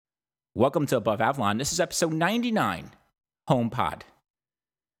Welcome to Above Avalon. This is episode 99, HomePod.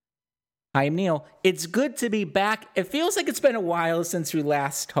 Hi, I'm Neil. It's good to be back. It feels like it's been a while since we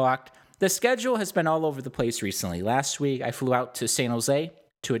last talked. The schedule has been all over the place recently. Last week, I flew out to San Jose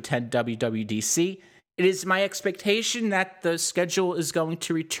to attend WWDC. It is my expectation that the schedule is going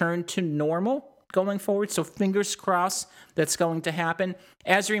to return to normal going forward, so fingers crossed that's going to happen.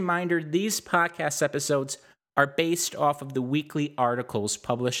 As a reminder, these podcast episodes are based off of the weekly articles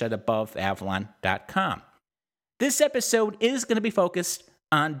published at AboveAvalon.com. This episode is going to be focused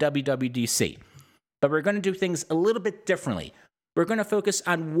on WWDC, but we're going to do things a little bit differently. We're going to focus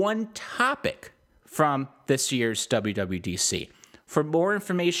on one topic from this year's WWDC. For more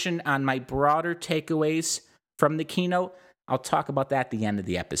information on my broader takeaways from the keynote, I'll talk about that at the end of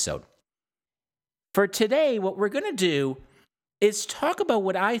the episode. For today, what we're going to do is talk about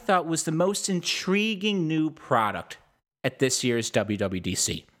what I thought was the most intriguing new product at this year's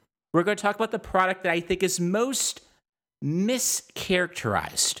WWDC. We're going to talk about the product that I think is most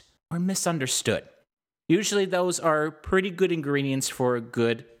mischaracterized or misunderstood. Usually those are pretty good ingredients for a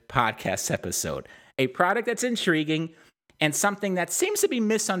good podcast episode. A product that's intriguing and something that seems to be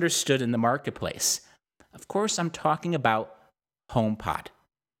misunderstood in the marketplace. Of course, I'm talking about HomePod.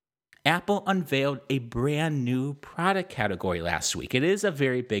 Apple unveiled a brand new product category last week. It is a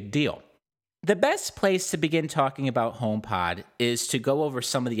very big deal. The best place to begin talking about HomePod is to go over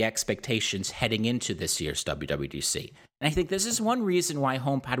some of the expectations heading into this year's WWDC. And I think this is one reason why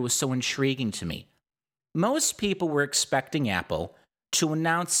HomePod was so intriguing to me. Most people were expecting Apple to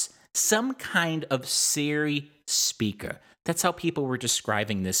announce some kind of Siri speaker. That's how people were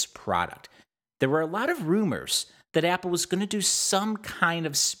describing this product. There were a lot of rumors that Apple was going to do some kind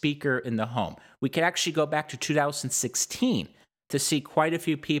of speaker in the home. We could actually go back to 2016 to see quite a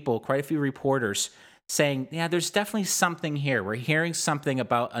few people, quite a few reporters saying, yeah, there's definitely something here. We're hearing something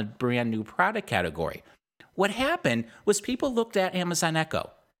about a brand new product category. What happened was people looked at Amazon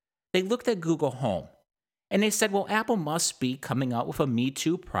Echo. They looked at Google Home. And they said, well, Apple must be coming out with a Me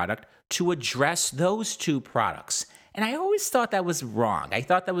Too product to address those two products. And I always thought that was wrong. I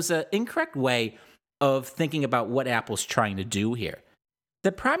thought that was an incorrect way of thinking about what Apple's trying to do here.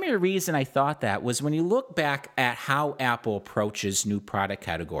 The primary reason I thought that was when you look back at how Apple approaches new product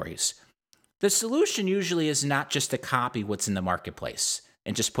categories, the solution usually is not just to copy what's in the marketplace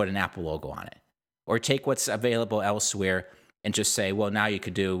and just put an Apple logo on it, or take what's available elsewhere and just say, well, now you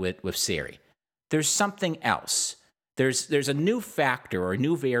could do it with Siri. There's something else. There's a new factor or a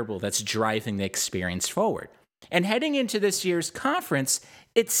new variable that's driving the experience forward. And heading into this year's conference,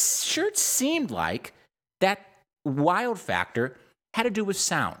 it sure seemed like that wild factor had to do with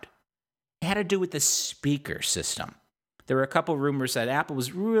sound. It had to do with the speaker system. There were a couple rumors that Apple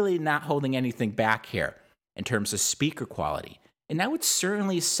was really not holding anything back here in terms of speaker quality. And that would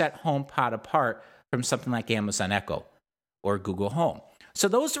certainly set HomePod apart from something like Amazon Echo or Google Home. So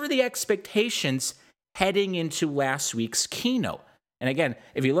those were the expectations heading into last week's keynote. And again,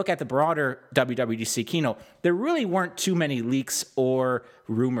 if you look at the broader WWDC keynote, there really weren't too many leaks or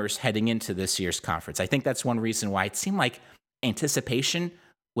rumors heading into this year's conference. I think that's one reason why it seemed like anticipation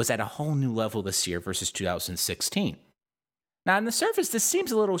was at a whole new level this year versus 2016. Now, on the surface, this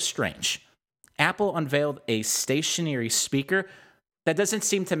seems a little strange. Apple unveiled a stationary speaker that doesn't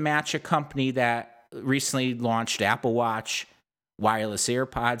seem to match a company that recently launched Apple Watch, wireless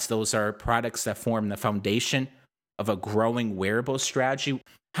AirPods. Those are products that form the foundation of a growing wearable strategy.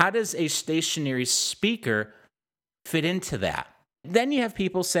 How does a stationary speaker fit into that? Then you have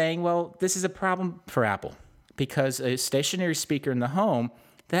people saying, well, this is a problem for Apple because a stationary speaker in the home,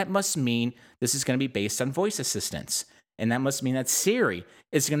 that must mean this is going to be based on voice assistants. And that must mean that Siri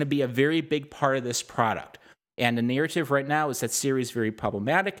is going to be a very big part of this product. And the narrative right now is that Siri is very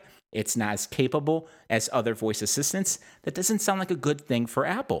problematic. It's not as capable as other voice assistants. That doesn't sound like a good thing for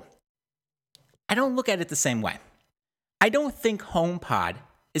Apple. I don't look at it the same way. I don't think HomePod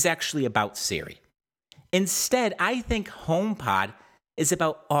is actually about Siri. Instead, I think HomePod is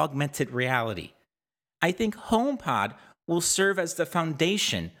about augmented reality. I think HomePod will serve as the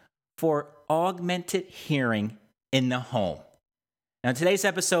foundation for augmented hearing in the home. Now, in today's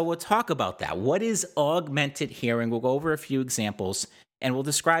episode, we'll talk about that. What is augmented hearing? We'll go over a few examples, and we'll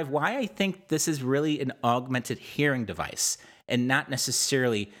describe why I think this is really an augmented hearing device and not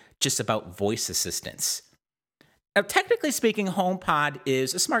necessarily just about voice assistants. Now, technically speaking, HomePod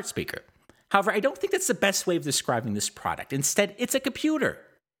is a smart speaker. However, I don't think that's the best way of describing this product. Instead, it's a computer.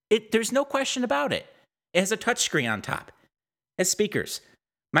 There's no question about it. It has a touchscreen on top. It has speakers,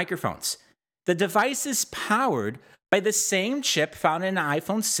 microphones. The device is powered by the same chip found in an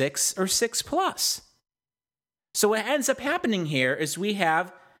iPhone 6 or 6 Plus. So what ends up happening here is we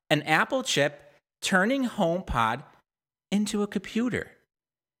have an Apple chip turning HomePod into a computer.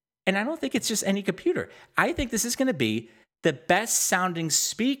 And I don't think it's just any computer. I think this is going to be the best sounding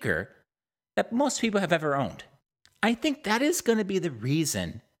speaker that most people have ever owned. I think that is going to be the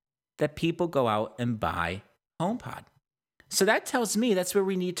reason that people go out and buy HomePod. So that tells me that's where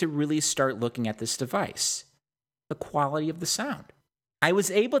we need to really start looking at this device, the quality of the sound. I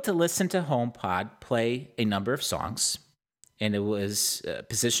was able to listen to HomePod play a number of songs, and it was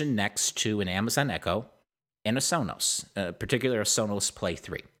positioned next to an Amazon Echo and a Sonos, particularly a Sonos Play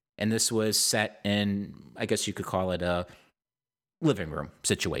 3. And this was set in, I guess you could call it a living room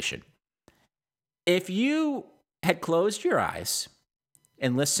situation. If you had closed your eyes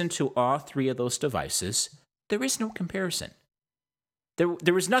and listened to all three of those devices, there is no comparison.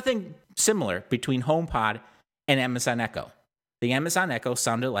 There was nothing similar between HomePod and Amazon Echo. The Amazon Echo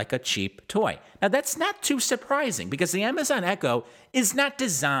sounded like a cheap toy. Now, that's not too surprising because the Amazon Echo is not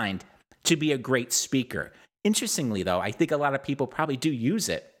designed to be a great speaker. Interestingly, though, I think a lot of people probably do use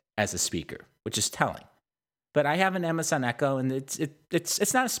it as a speaker, which is telling. But I have an Amazon Echo, and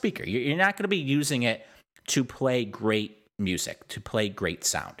it's not a speaker. You're not going to be using it to play great music, to play great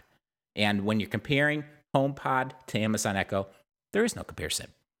sound. And when you're comparing HomePod to Amazon Echo, there is no comparison.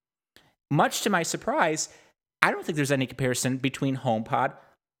 Much to my surprise, I don't think there's any comparison between HomePod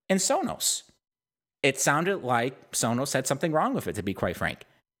and Sonos. It sounded like Sonos had something wrong with it, to be quite frank.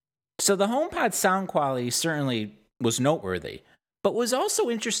 So the HomePod sound quality certainly was noteworthy, but was also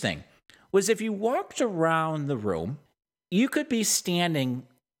interesting was if you walked around the room, you could be standing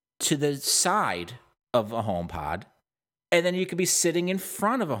to the side of a HomePod, and then you could be sitting in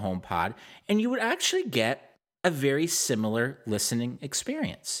front of a HomePod, and you would actually get a very similar listening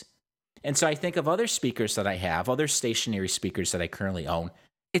experience. And so I think of other speakers that I have, other stationary speakers that I currently own,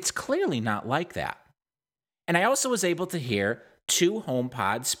 it's clearly not like that. And I also was able to hear two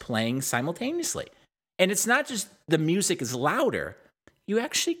HomePods playing simultaneously. And it's not just the music is louder, you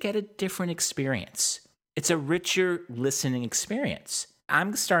actually get a different experience. It's a richer listening experience.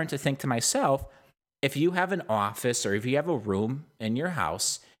 I'm starting to think to myself, if you have an office or if you have a room in your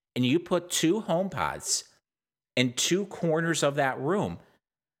house and you put two HomePods in two corners of that room,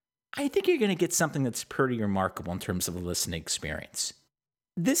 I think you're going to get something that's pretty remarkable in terms of a listening experience.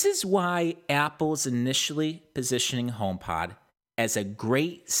 This is why Apple's initially positioning HomePod as a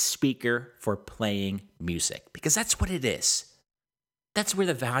great speaker for playing music, because that's what it is. That's where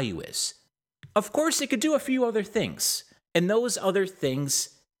the value is. Of course, it could do a few other things, and those other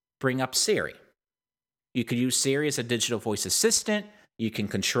things bring up Siri. You could use Siri as a digital voice assistant. You can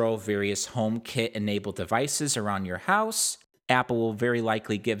control various HomeKit-enabled devices around your house. Apple will very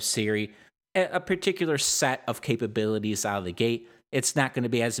likely give Siri a particular set of capabilities out of the gate. It's not going to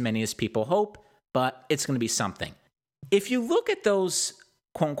be as many as people hope, but it's going to be something. If you look at those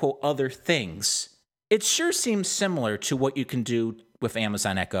quote-unquote other things, it sure seems similar to what you can do with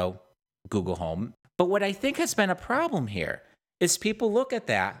Amazon Echo, Google Home. But what I think has been a problem here is people look at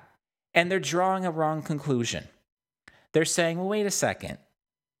that and they're drawing a wrong conclusion. They're saying, well, wait a second.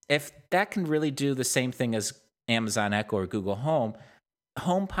 If that can really do the same thing as Amazon Echo or Google Home,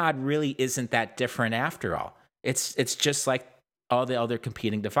 HomePod really isn't that different after all. It's just like all the other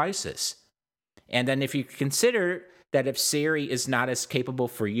competing devices. And then if you consider that if Siri is not as capable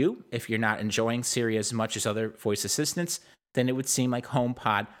for you, if you're not enjoying Siri as much as other voice assistants, then it would seem like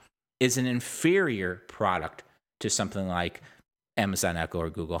HomePod is an inferior product to something like Amazon Echo or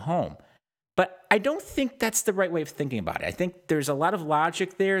Google Home. But I don't think that's the right way of thinking about it. I think there's a lot of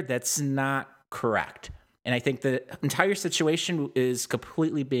logic there that's not correct. And I think the entire situation is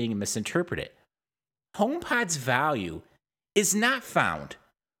completely being misinterpreted. HomePod's value is not found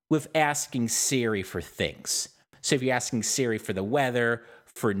with asking Siri for things. So if you're asking Siri for the weather,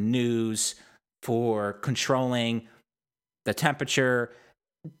 for news, for controlling the temperature,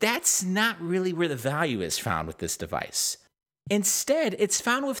 that's not really where the value is found with this device. Instead, it's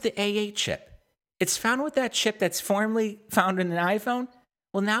found with the A8 chip. It's found with that chip that's formerly found in an iPhone.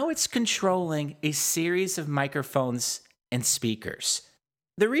 Well, now it's controlling a series of microphones and speakers.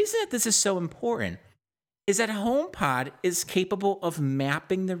 The reason that this is so important is that HomePod is capable of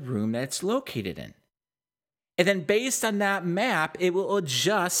mapping the room that it's located in. And then based on that map, it will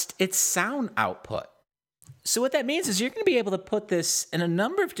adjust its sound output. So what that means is you're going to be able to put this in a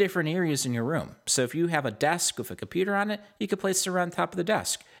number of different areas in your room. So if you have a desk with a computer on it, you could place it around top of the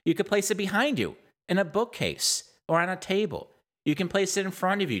desk. You could place it behind you in a bookcase or on a table. You can place it in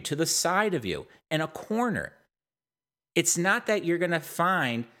front of you, to the side of you, in a corner. It's not that you're going to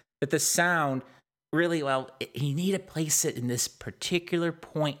find that the sound really, well, you need to place it in this particular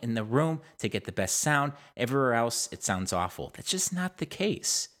point in the room to get the best sound. Everywhere else, it sounds awful. That's just not the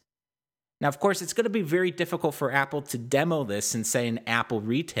case. Now, of course, it's going to be very difficult for Apple to demo this in, say, an Apple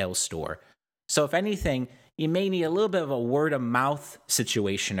retail store. So if anything, you may need a little bit of a word of mouth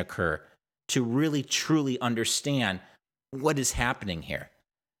situation occur to really truly understand what is happening here.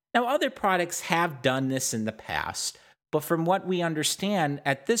 Now, other products have done this in the past, but from what we understand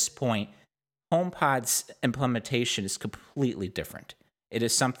at this point, HomePod's implementation is completely different. It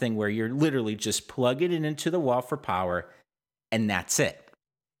is something where you're literally just plugging it into the wall for power, and that's it.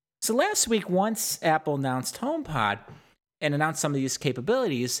 So last week, once Apple announced HomePod and announced some of these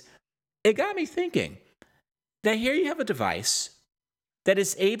capabilities, it got me thinking that here you have a device that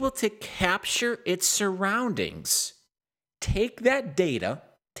is able to capture its surroundings, take that data,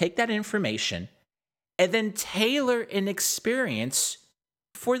 take that information, and then tailor an experience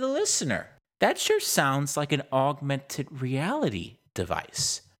for the listener. That sure sounds like an augmented reality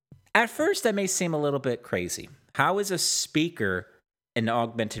device. At first, that may seem a little bit crazy. How is a speaker an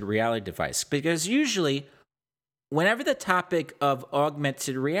augmented reality device? Because usually, whenever the topic of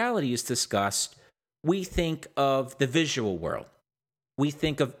augmented reality is discussed, we think of the visual world. We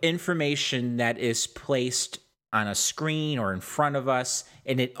think of information that is placed on a screen or in front of us,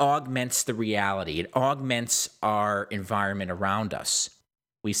 and it augments the reality. It augments our environment around us.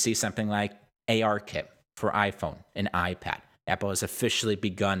 We see something like ARKit for iPhone and iPad. Apple has officially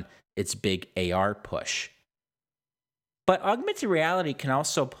begun its big AR push. But augmented reality can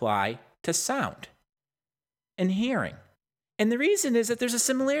also apply to sound and hearing. And the reason is that there's a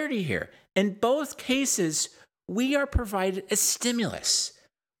similarity here. In both cases, we are provided a stimulus.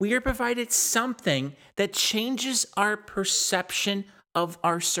 We are provided something that changes our perception of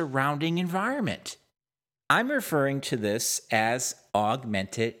our surrounding environment. I'm referring to this as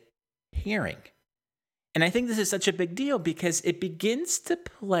augmented hearing. And I think this is such a big deal because it begins to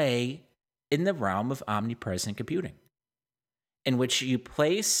play in the realm of omnipresent computing, in which you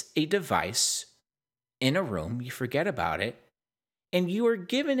place a device in a room, you forget about it, and you are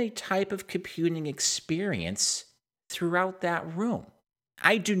given a type of computing experience throughout that room.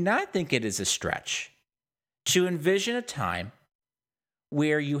 I do not think it is a stretch to envision a time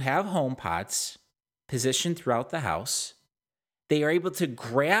where you have HomePods positioned throughout the house. They are able to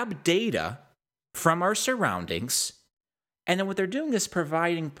grab data from our surroundings, and then what they're doing is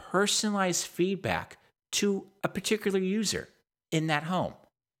providing personalized feedback to a particular user in that home.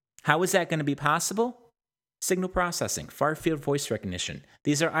 How is that going to be possible? Signal processing, far-field voice recognition.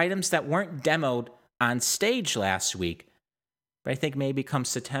 These are items that weren't demoed on stage last week, but I think maybe come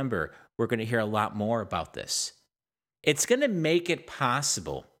September, we're going to hear a lot more about this. It's going to make it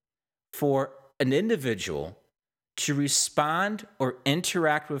possible for an individual to respond or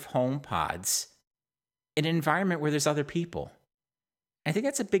interact with HomePods in an environment where there's other people. I think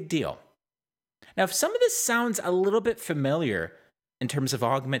that's a big deal. Now, if some of this sounds a little bit familiar in terms of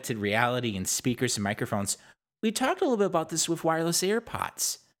augmented reality and speakers and microphones, we talked a little bit about this with wireless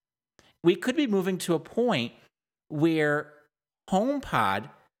AirPods. We could be moving to a point where HomePod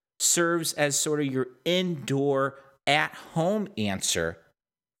serves as sort of your indoor at-home answer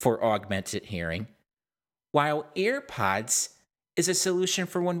for augmented hearing, while AirPods is a solution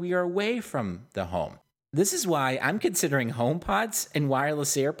for when we are away from the home. This is why I'm considering HomePods and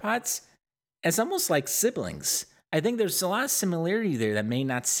wireless AirPods as almost like siblings. I think there's a lot of similarity there that may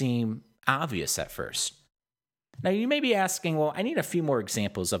not seem obvious at first. Now, you may be asking, well, I need a few more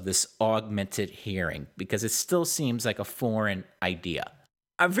examples of this augmented hearing because it still seems like a foreign idea.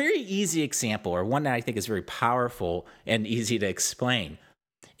 A very easy example, or one that I think is very powerful and easy to explain,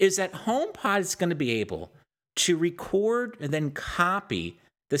 is that HomePod is going to be able to record and then copy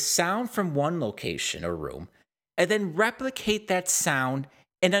the sound from one location or room and then replicate that sound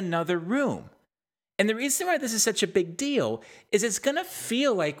in another room. And the reason why this is such a big deal is it's going to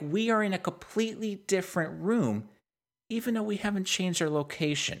feel like we are in a completely different room, even though we haven't changed our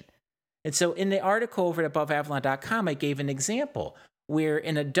location. And so in the article over at AboveAvalon.com, I gave an example where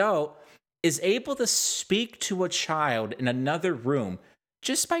an adult is able to speak to a child in another room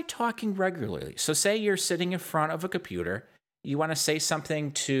just by talking regularly. So say you're sitting in front of a computer, you want to say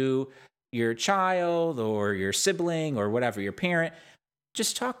something to your child or your sibling or whatever, your parent,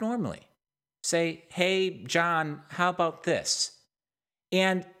 just talk normally. Say, hey, John, how about this?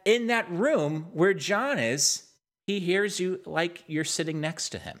 And in that room where John is, he hears you like you're sitting next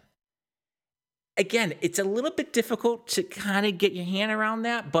to him. Again, it's a little bit difficult to kind of get your hand around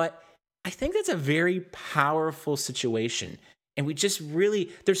that, but I think that's a very powerful situation. And we just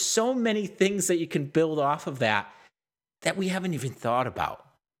really, there's so many things that you can build off of that we haven't even thought about.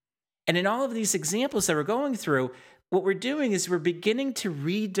 And in all of these examples that we're going through, what we're doing is we're beginning to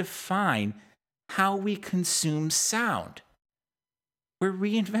redefine how we consume sound. we're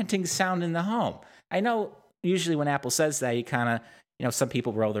reinventing sound in the home. I know usually when Apple says that, you kind of, some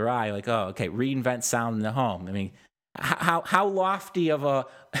people roll their eye like, oh, okay, reinvent sound in the home. I mean, how lofty of a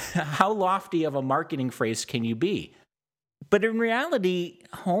how lofty of a marketing phrase can you be? But in reality,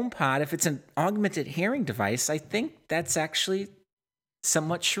 HomePod, if it's an augmented hearing device, I think that's actually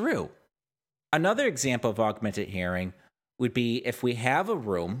somewhat true. Another example of augmented hearing would be if we have a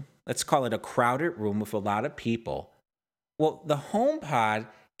room, let's call it a crowded room with a lot of people. Well, the HomePod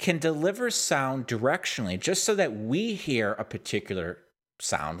can deliver sound directionally just so that we hear a particular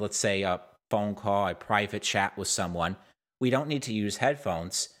sound. Let's say a phone call, a private chat with someone. We don't need to use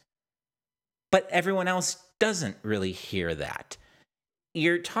headphones, but everyone else doesn't really hear that.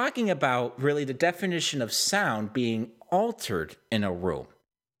 You're talking about really the definition of sound being altered in a room.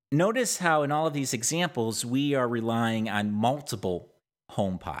 Notice how in all of these examples, we are relying on multiple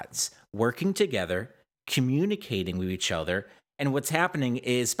HomePods working together, communicating with each other, and what's happening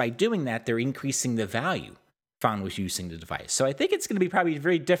is by doing that, they're increasing the value found with using the device. So I think it's going to be probably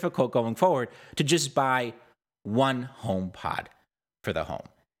very difficult going forward to just buy one HomePod for the home.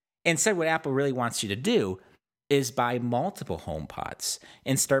 Instead, what Apple really wants you to do is buy multiple HomePods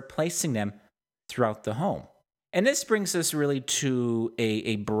and start placing them throughout the home. And this brings us really to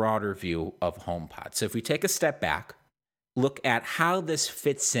a broader view of HomePod. So if we take a step back, look at how this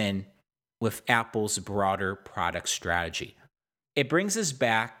fits in with Apple's broader product strategy. It brings us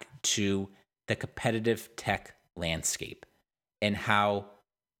back to the competitive tech landscape and how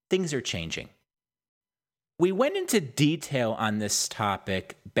things are changing. We went into detail on this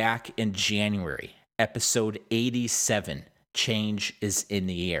topic back in January, episode 87, Change is in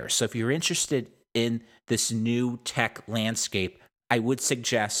the Air. So if you're interested in this new tech landscape, I would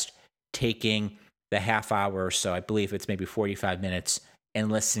suggest taking the half hour or so, I believe it's maybe 45 minutes, and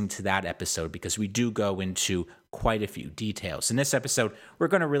listening to that episode because we do go into quite a few details. In this episode, we're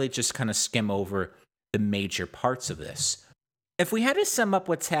going to really just kind of skim over the major parts of this. If we had to sum up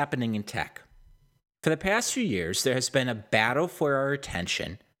what's happening in tech, for the past few years, there has been a battle for our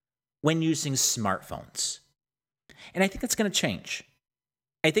attention when using smartphones. And I think it's going to change.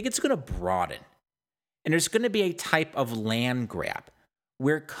 I think it's going to broaden. And there's going to be a type of land grab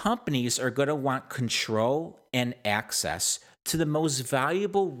where companies are going to want control and access to the most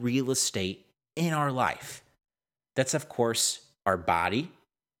valuable real estate in our life. That's, of course, our body,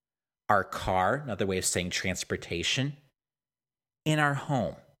 our car, another way of saying transportation, and our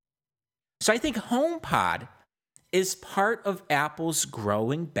home. So I think HomePod is part of Apple's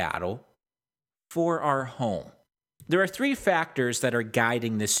growing battle for our home. There are three factors that are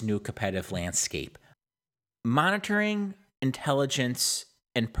guiding this new competitive landscape: monitoring, intelligence,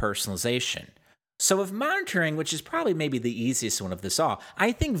 and personalization. So with monitoring, which is probably maybe the easiest one of this all,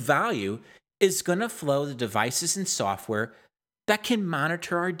 I think value is going to flow the devices and software that can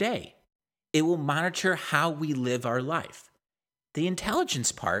monitor our day. It will monitor how we live our life. The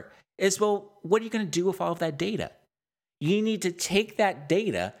intelligence part is, well, what are you going to do with all of that data? You need to take that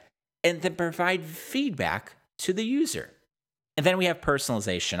data and then provide feedback to the user. And then we have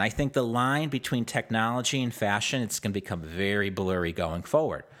personalization. I think the line between technology and fashion, it's going to become very blurry going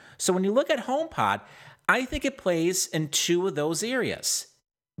forward. So when you look at HomePod, I think it plays in two of those areas: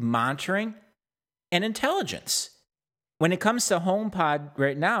 monitoring and intelligence. When it comes to HomePod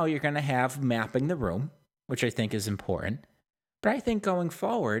right now, you're going to have mapping the room, which I think is important. But I think going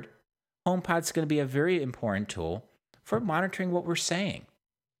forward, HomePod's going to be a very important tool for monitoring what we're saying.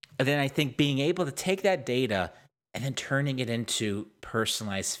 And then I think being able to take that data and then turning it into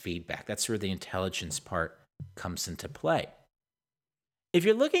personalized feedback. That's where the intelligence part comes into play. If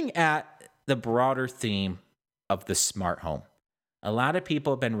you're looking at the broader theme of the smart home, a lot of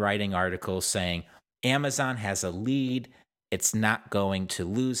people have been writing articles saying Amazon has a lead. It's not going to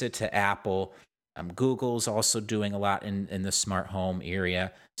lose it to Apple. Google's also doing a lot in the smart home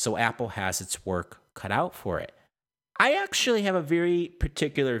area. So Apple has its work cut out for it. I actually have a very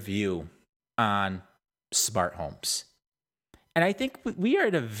particular view on smart homes. And I think we are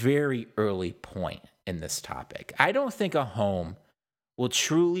at a very early point in this topic. I don't think a home will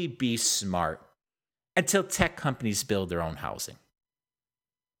truly be smart until tech companies build their own housing.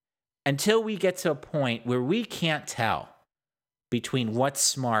 Until we get to a point where we can't tell between what's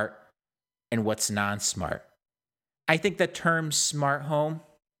smart and what's non-smart. I think the term smart home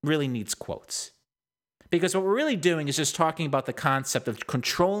really needs quotes. Because what we're really doing is just talking about the concept of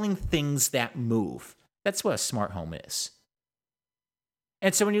controlling things that move. That's what a smart home is.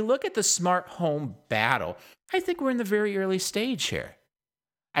 And so when you look at the smart home battle, I think we're in the very early stage here.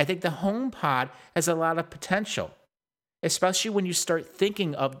 I think the HomePod has a lot of potential, especially when you start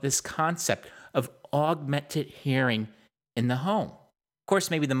thinking of this concept of augmented hearing in the home. course,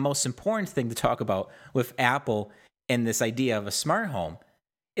 maybe the most important thing to talk about with Apple and this idea of a smart home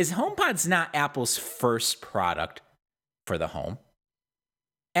is HomePod's not Apple's first product for the home.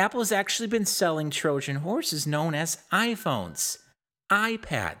 Apple's actually been selling Trojan horses known as iPhones,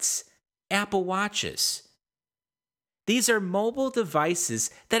 iPads, Apple Watches. These are mobile devices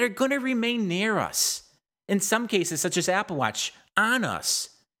that are going to remain near us, in some cases, such as Apple Watch, on us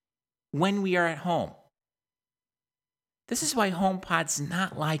when we are at home. This is why HomePod's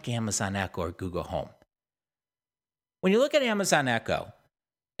not like Amazon Echo or Google Home. When you look at Amazon Echo,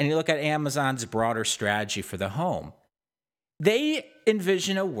 and you look at Amazon's broader strategy for the home, they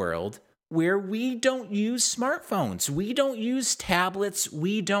envision a world where we don't use smartphones, we don't use tablets,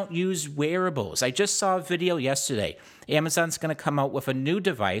 we don't use wearables. I just saw a video yesterday. Amazon's going to come out with a new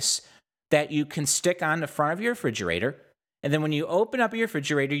device that you can stick on the front of your refrigerator. And then when you open up your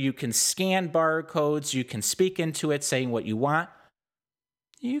refrigerator, you can scan barcodes, you can speak into it saying what you want.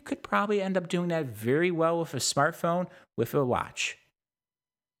 You could probably end up doing that very well with a smartphone, with a watch.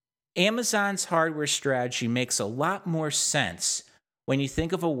 Amazon's hardware strategy makes a lot more sense when you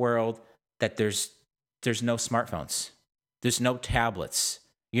think of a world that there's no smartphones, there's no tablets,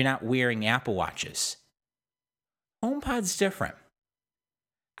 you're not wearing Apple Watches. HomePod's different.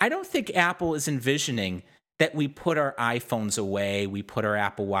 I don't think Apple is envisioning that we put our iPhones away, we put our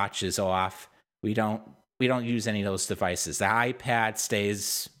Apple Watches off, we don't use any of those devices. The iPad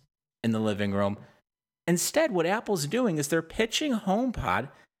stays in the living room. Instead, what Apple's doing is they're pitching HomePod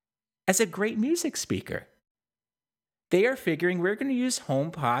as a great music speaker. They are figuring we're going to use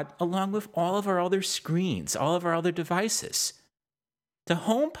HomePod along with all of our other screens, all of our other devices. The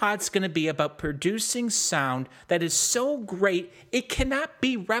HomePod's going to be about producing sound that is so great it cannot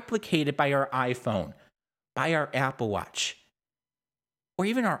be replicated by our iPhone, by our Apple Watch, or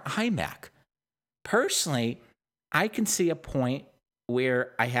even our iMac. Personally, I can see a point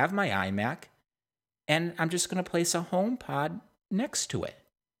where I have my iMac and I'm just going to place a HomePod next to it.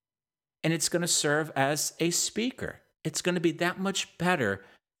 And it's going to serve as a speaker. It's going to be that much better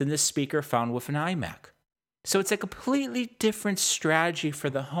than the speaker found with an iMac. So it's a completely different strategy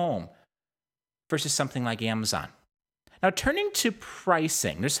for the home versus something like Amazon. Now, turning to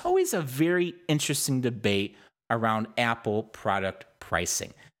pricing, there's always a very interesting debate around Apple product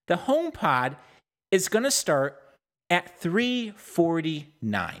pricing. The HomePod is going to start at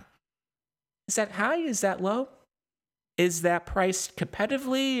 $349. Is that high? Is that low? Is that priced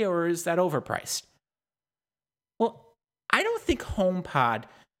competitively or is that overpriced? Well, I don't think HomePod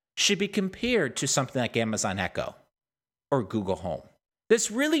should be compared to something like Amazon Echo or Google Home.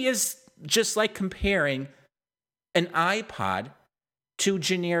 This really is just like comparing an iPod to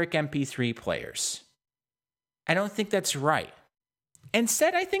generic MP3 players. I don't think that's right.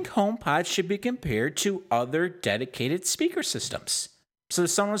 Instead, I think HomePod should be compared to other dedicated speaker systems. So the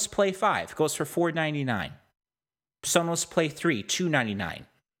Sonos Play 5 goes for $499. Sonos Play 3, $299.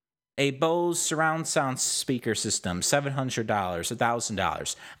 A Bose surround sound speaker system, $700,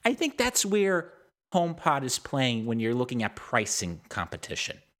 $1,000. I think that's where HomePod is playing when you're looking at pricing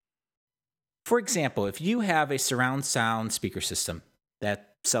competition. For example, if you have a surround sound speaker system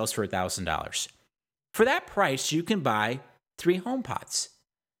that sells for $1,000, for that price, you can buy 3 HomePods,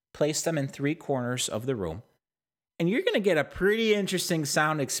 place them in 3 corners of the room, and you're going to get a pretty interesting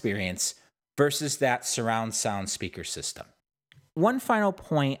sound experience versus that surround sound speaker system. One final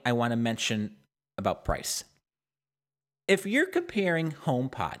point I want to mention about price. If you're comparing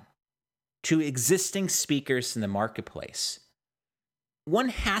HomePod to existing speakers in the marketplace, one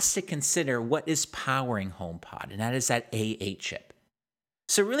has to consider what is powering HomePod, and that is that A8 chip.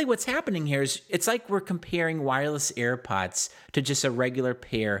 So really what's happening here is it's like we're comparing wireless AirPods to just a regular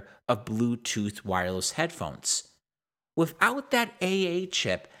pair of Bluetooth wireless headphones. Without that A8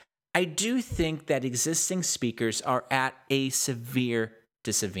 chip, I do think that existing speakers are at a severe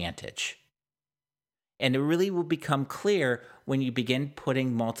disadvantage. And it really will become clear when you begin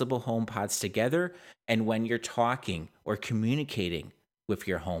putting multiple HomePods together and when you're talking or communicating with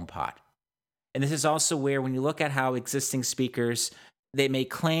your HomePod. And this is also where when you look at how existing speakers, they may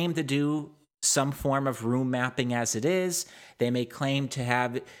claim to do some form of room mapping as it is. They may claim to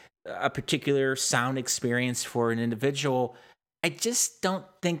have a particular sound experience for an individual. I just don't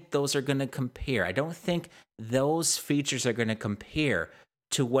think those are going to compare. I don't think those features are going to compare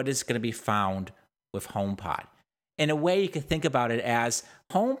to what is going to be found with HomePod. In a way, you can think about it as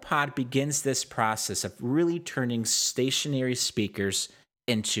HomePod begins this process of really turning stationary speakers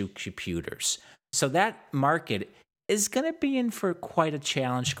into computers. So that market is going to be in for quite a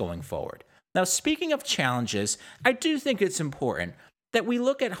challenge going forward. Now, speaking of challenges, I do think it's important that we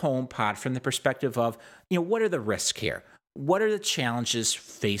look at HomePod from the perspective of, what are the risks here? what are the challenges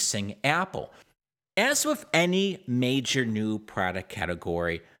facing Apple? As with any major new product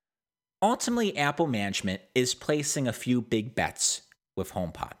category, ultimately Apple management is placing a few big bets with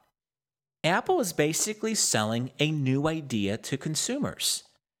HomePod. Apple is basically selling a new idea to consumers,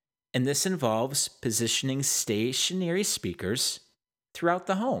 and this involves positioning stationary speakers throughout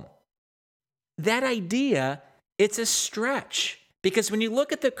the home. That idea, it's a stretch, because when you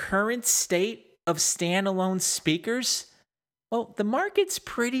look at the current state of standalone speakers, well, the market's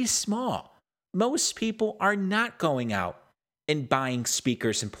pretty small. Most people are not going out and buying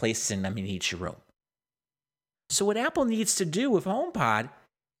speakers and placing them in each room. So what Apple needs to do with HomePod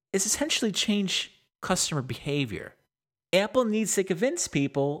is essentially change customer behavior. Apple needs to convince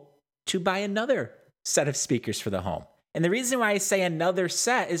people to buy another set of speakers for the home. And the reason why I say another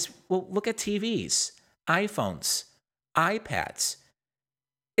set is, well, look at TVs, iPhones, iPads.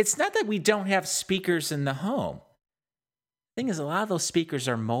 It's not that we don't have speakers in the home. The thing is, a lot of those speakers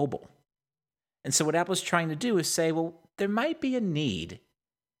are mobile. And so what Apple's trying to do is say, well, there might be a need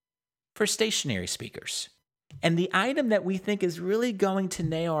for stationary speakers. And the item that we think is really going to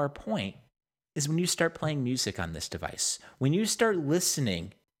nail our point is when you start playing music on this device. When you start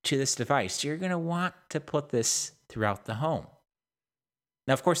listening to this device, you're going to want to put this throughout the home.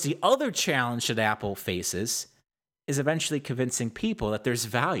 Now, of course, the other challenge that Apple faces is eventually convincing people that there's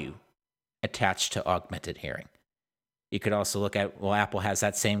value attached to augmented hearing. You could also look at, well, Apple has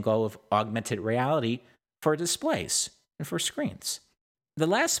that same goal of augmented reality for displays and for screens. The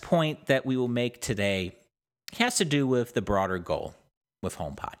last point that we will make today has to do with the broader goal with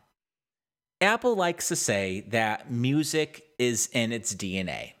HomePod. Apple likes to say that music is in its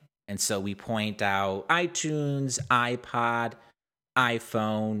DNA. And so we point out iTunes, iPod,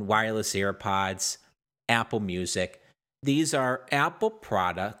 iPhone, wireless AirPods, Apple Music. These are Apple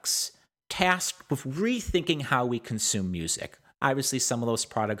products tasked with rethinking how we consume music. Obviously, some of those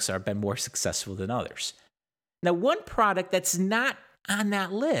products have been more successful than others. Now, one product that's not on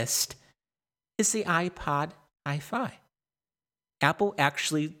that list is the iPod Hi-Fi. Apple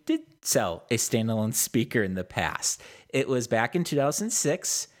actually did sell a standalone speaker in the past. It was back in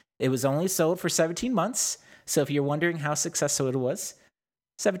 2006. It was only sold for 17 months. So if you're wondering how successful it was,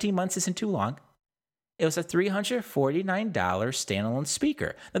 17 months isn't too long. It was a $349 standalone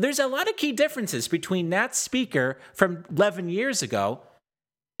speaker. Now, there's a lot of key differences between that speaker from 11 years ago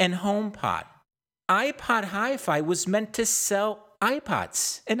and HomePod. iPod Hi-Fi was meant to sell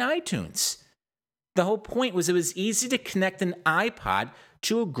iPods and iTunes. The whole point was it was easy to connect an iPod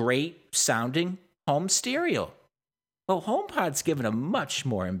to a great sounding home stereo. Well, HomePod's given a much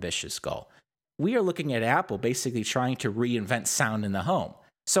more ambitious goal. We are looking at Apple basically trying to reinvent sound in the home.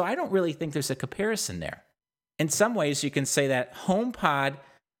 So I don't really think there's a comparison there. In some ways, you can say that HomePod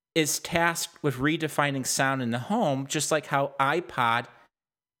is tasked with redefining sound in the home, just like how iPod,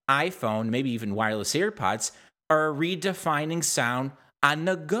 iPhone, maybe even wireless AirPods are redefining sound on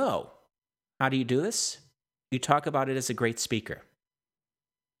the go. How do you do this? You talk about it as a great speaker.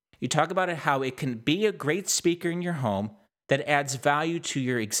 You talk about it how it can be a great speaker in your home that adds value to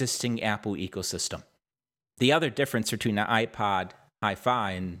your existing Apple ecosystem. The other difference between the iPod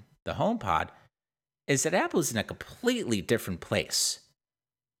Hi-Fi and the HomePod is that Apple is in a completely different place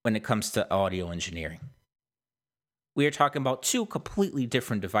when it comes to audio engineering. We are talking about two completely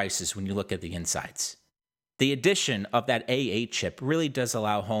different devices when you look at the insides. The addition of that A8 chip really does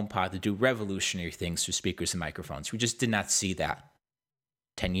allow HomePod to do revolutionary things with speakers and microphones. We just did not see that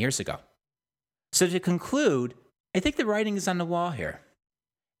 10 years ago. So to conclude, I think the writing is on the wall here.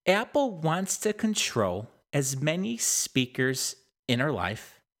 Apple wants to control as many speakers in our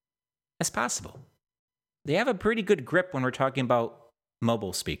life as possible. They have a pretty good grip when we're talking about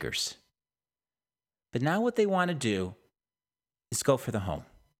mobile speakers. But now what they want to do is go for the home.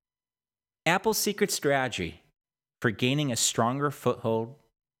 Apple's secret strategy for gaining a stronger foothold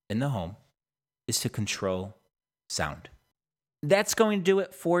in the home is to control sound. That's going to do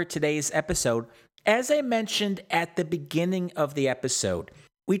it for today's episode. As I mentioned at the beginning of the episode,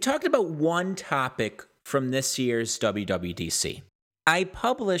 we talked about one topic from this year's WWDC. I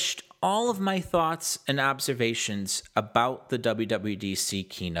published all of my thoughts and observations about the WWDC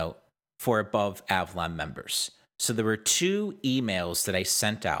keynote for Above Avalon members. So there were two emails that I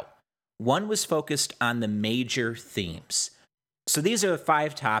sent out. One was focused on the major themes. So these are the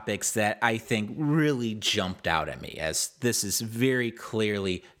 5 topics that I think really jumped out at me, as this is very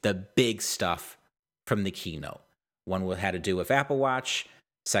clearly the big stuff from the keynote. One had to do with Apple Watch,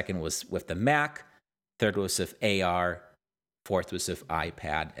 second was with the Mac, third was with AR, fourth was with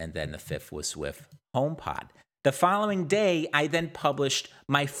iPad, and then the fifth was with HomePod. The following day, I then published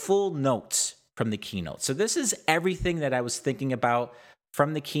my full notes from the keynote. So this is everything that I was thinking about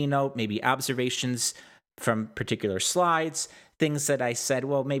from the keynote, maybe observations from particular slides, things that I said,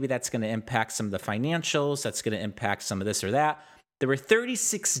 well, maybe that's going to impact some of the financials, that's going to impact some of this or that. There were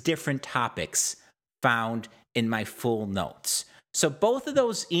 36 different topics found in my full notes. So both of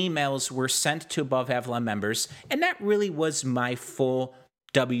those emails were sent to Above Avalon members, and that really was my full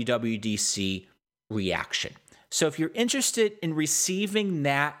WWDC reaction. So if you're interested in receiving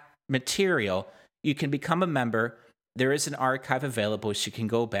that material, you can become a member. There is an archive available, so you can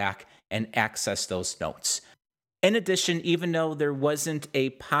go back and access those notes. In addition, even though there wasn't a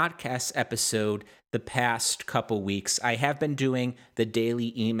podcast episode the past couple weeks, I have been doing the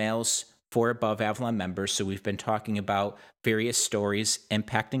daily emails for Above Avalon members. So we've been talking about various stories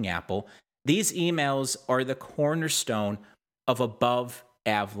impacting Apple. These emails are the cornerstone of Above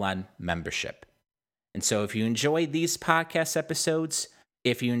Avalon membership. And so if you enjoy these podcast episodes,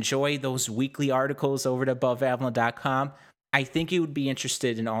 if you enjoy those weekly articles over at AboveAvalon.com, I think you would be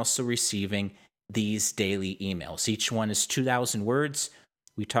interested in also receiving these daily emails. Each one is 2,000 words.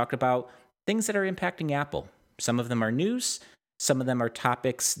 We talk about things that are impacting Apple. Some of them are news. Some of them are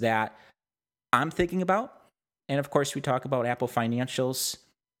topics that I'm thinking about. And of course, we talk about Apple financials,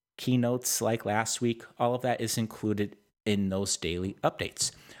 keynotes like last week. All of that is included in those daily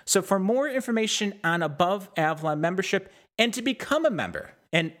updates. So for more information on Above Avalon membership and to become a member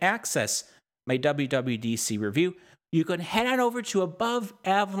and access my WWDC review, you can head on over to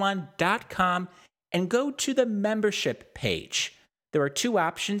AboveAvalon.com and go to the membership page. There are two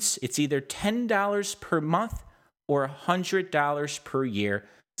options. It's either $10 per month or $100 per year.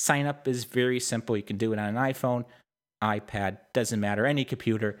 Sign up is very simple. You can do it on an iPhone, iPad, doesn't matter, any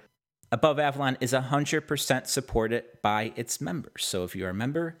computer. Above Avalon is 100% supported by its members. So if you're a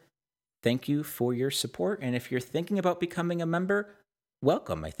member, thank you for your support. And if you're thinking about becoming a member,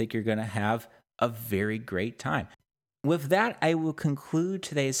 welcome. I think you're going to have a very great time. With that, I will conclude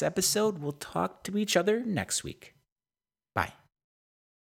today's episode. We'll talk to each other next week.